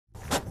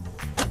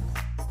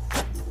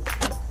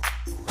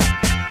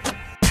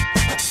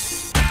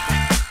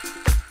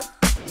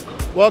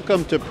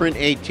Welcome to Print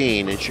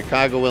 18 in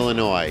Chicago,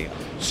 Illinois.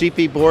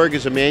 CP Bourg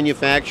is a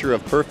manufacturer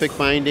of perfect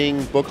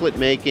binding, booklet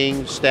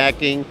making,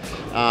 stacking,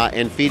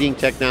 and feeding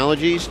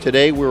technologies.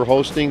 Today we're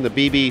hosting the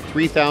BB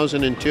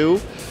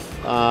 3002,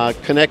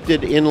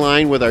 connected in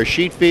line with our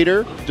sheet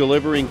feeder,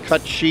 delivering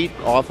cut sheet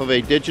off of a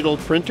digital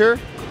printer,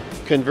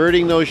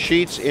 converting those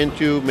sheets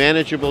into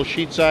manageable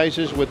sheet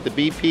sizes with the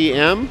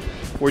BPM.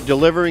 We're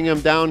delivering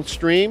them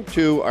downstream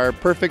to our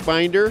perfect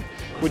binder,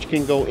 which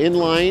can go in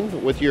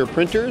line with your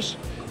printers,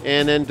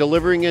 and then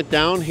delivering it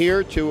down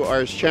here to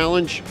our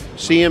Challenge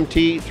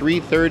CMT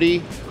 330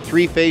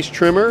 three-phase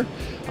trimmer,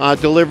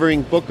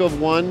 delivering book of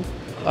one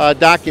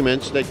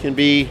documents that can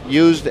be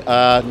used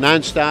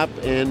non-stop,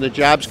 and the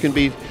jobs can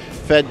be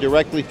fed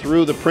directly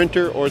through the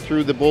printer or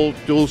through the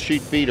dual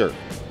sheet feeder.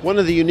 One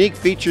of the unique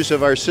features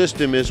of our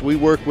system is we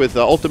work with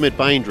Ultimate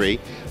Bindery,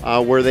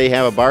 where they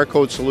have a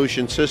barcode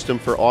solution system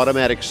for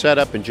automatic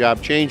setup and job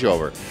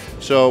changeover.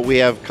 So we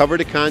have cover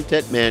to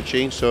content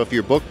matching, so if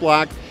your book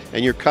block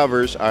and your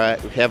covers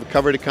have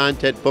cover to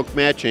content book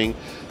matching,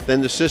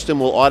 then the system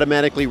will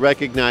automatically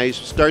recognize,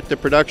 start the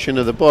production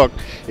of the book.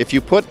 If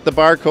you put the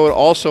barcode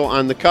also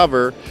on the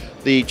cover,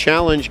 the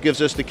Challenge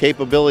gives us the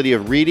capability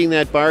of reading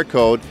that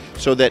barcode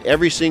so that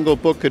every single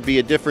book could be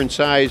a different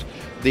size.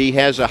 The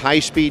has a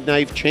high-speed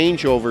knife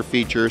changeover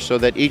feature so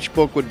that each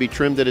book would be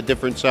trimmed at a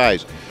different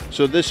size.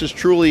 So this is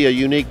truly a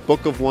unique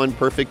book of one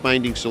perfect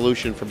binding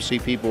solution from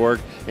CP Bourg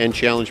and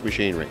Challenge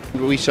Machinery.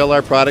 We sell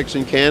our products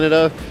in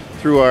Canada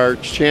through our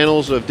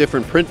channels of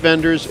different print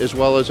vendors, as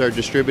well as our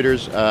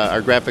distributors,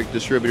 our graphic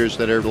distributors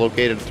that are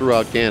located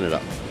throughout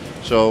Canada.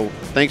 So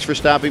thanks for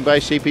stopping by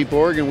CP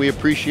Bourg, and we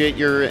appreciate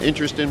your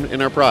interest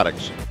in our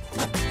products.